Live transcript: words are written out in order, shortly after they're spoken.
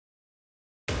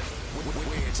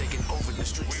taking over the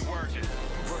streets. We working.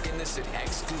 Brook in the city,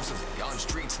 exclusively on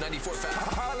Streets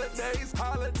 94.5. Holidays,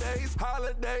 holidays,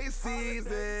 holiday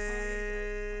season.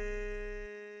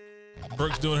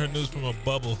 Brooke's doing her news from a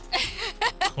bubble.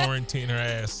 Quarantine her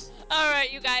ass. All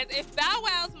right, you guys. If Bow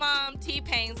Wow's mom,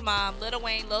 T-Pain's mom, Lil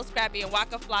Wayne, Lil Scrappy, and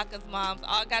Waka Flocka's moms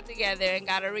all got together and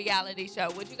got a reality show,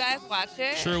 would you guys watch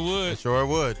it? Sure would. Sure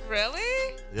would.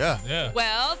 Really? Yeah.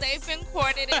 Well, they've been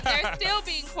courted, and they're still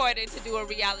being courted to do a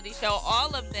reality show.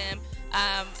 All of them.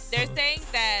 They're saying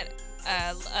that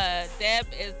Deb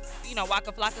is,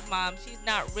 Waka Flocka's mom. She's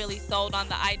not really sold on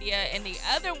the idea, and the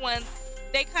other ones,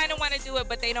 they kind of want to do it,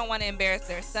 but they don't want to embarrass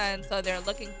their son, so they're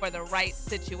looking for the right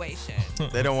situation.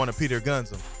 They don't want to Peter Guns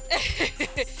them.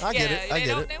 I get it.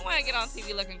 They want to get on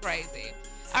TV looking crazy.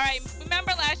 All right,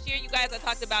 remember last year, you guys, I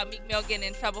talked about Meek Mill getting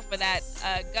in trouble for that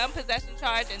gun possession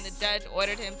charge, and the judge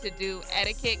ordered him to do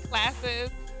etiquette classes.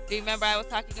 Do you remember I was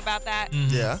talking about that?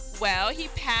 Mm-hmm. Yeah. Well, he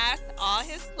passed all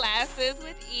his classes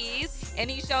with ease,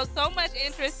 and he showed so much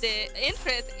interest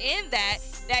in that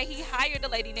he hired a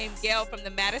lady named Gail from the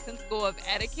Madison School of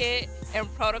Etiquette and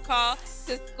Protocol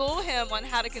to school him on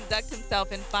how to conduct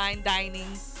himself in fine dining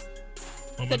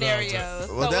scenarios.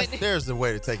 Well, there's the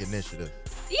way to take initiative.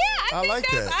 Yeah, I like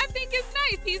that. I think it's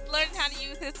nice. He's learned how to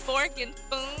use his fork and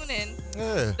spoon and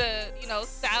the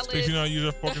salad. Speaking of use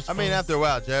a fork and spoon. I mean, after a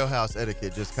while, jailhouse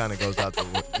etiquette just kind of goes out the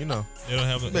window. They don't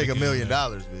have make $1 million.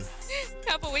 A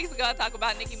couple weeks ago, I talked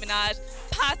about Nicki Minaj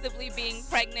possibly being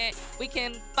pregnant. We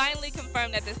can finally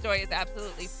confirm that this story is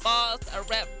absolutely false. A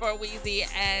rep for Weezy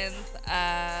and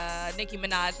Nicki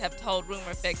Minaj have told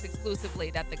Rumor Fix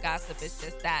exclusively that the gossip is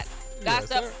just that.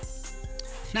 Gossip.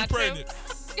 She's not pregnant.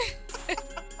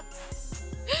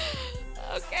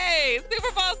 Okay,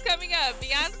 Super Bowl's coming up.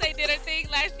 Beyonce did her thing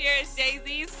last year. It's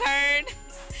Jay-Z's turn.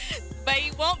 But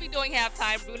he won't be doing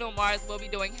halftime. Bruno Mars will be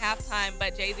doing halftime,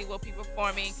 but Jay-Z will be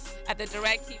performing at the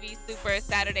DirecTV Super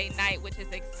Saturday night, which is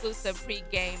exclusive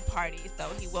pre-game party. So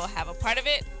he will have a part of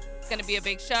it. It's going to be a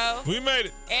big show. We made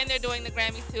it. And they're doing the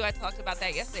Grammys too. I talked about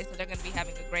that yesterday, so they're going to be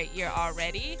having a great year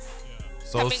already. Yeah.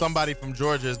 So somebody from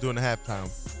Georgia is doing the halftime.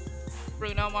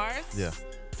 Bruno Mars? Yeah.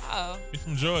 Oh. He's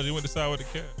from Georgia. He went to side with the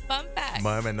cat. Fun fact.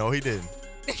 Man, no, he didn't.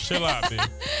 Chill out, dude.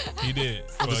 He did.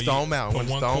 Went to Stone Mountain.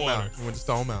 He went to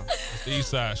Stone Mountain. The east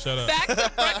side. Shut up. Back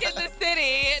to Brook in the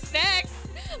city. Next,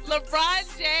 LeBron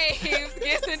James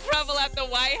gets in trouble at the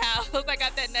White House. I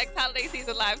got that next holiday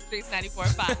season live Streets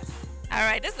 94.5. All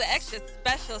right, this is an extra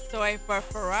special story for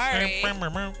Ferrari. All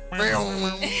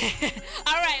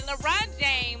right, LeBron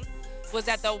James was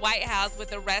at the White House with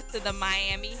the rest of the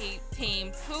Miami Heat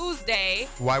team Tuesday.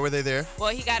 Why were they there? Well,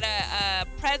 he got a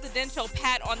presidential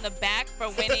pat on the back for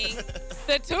winning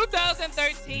the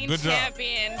 2013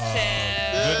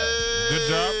 championship. Good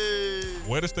job.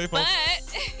 Way to stay focused.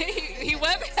 But he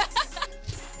wasn't.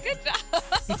 Good job.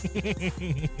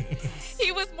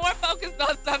 He was more focused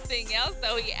on something else,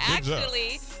 though. He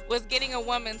actually was getting a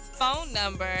woman's phone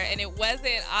number, and it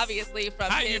wasn't obviously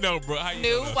from his new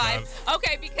wife.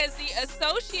 Okay, because the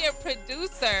associate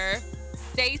producer,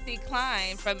 Stacey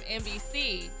Klein from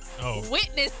NBC,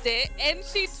 witnessed it, and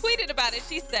she tweeted about it.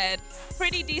 She said,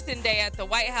 "Pretty decent day at the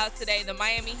White House today. The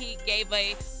Miami Heat gave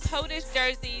a POTUS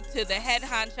jersey to the head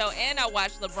honcho, and I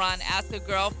watched LeBron ask a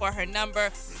girl for her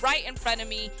number right in front of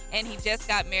me, and he just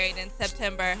got married in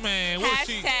September. Man,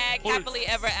 hashtag happily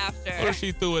ever after." What if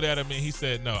she threw it at him and he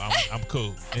said, "No, I'm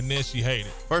cool," and then she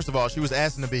hated? First of all, she was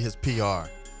asking to be his PR.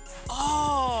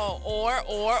 Oh, or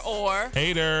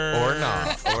hater, or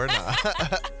not.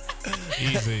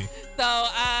 Easy. So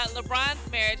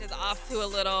LeBron's marriage is off to a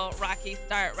little rocky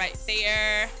start right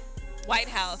there.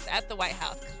 At the White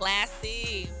House,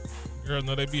 classy. Girls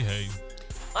know they behave.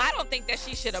 Well, I don't think that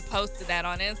she should have posted that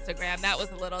on Instagram. That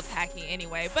was a little tacky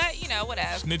anyway, but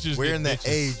whatever. Snitches. We're in the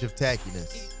age of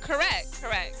tackiness. Correct.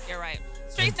 You're right.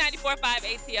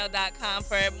 Streets945ATL.com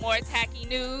for more tacky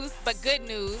news, but good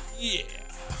news. Yeah.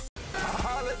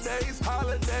 Holidays,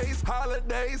 holiday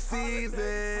season.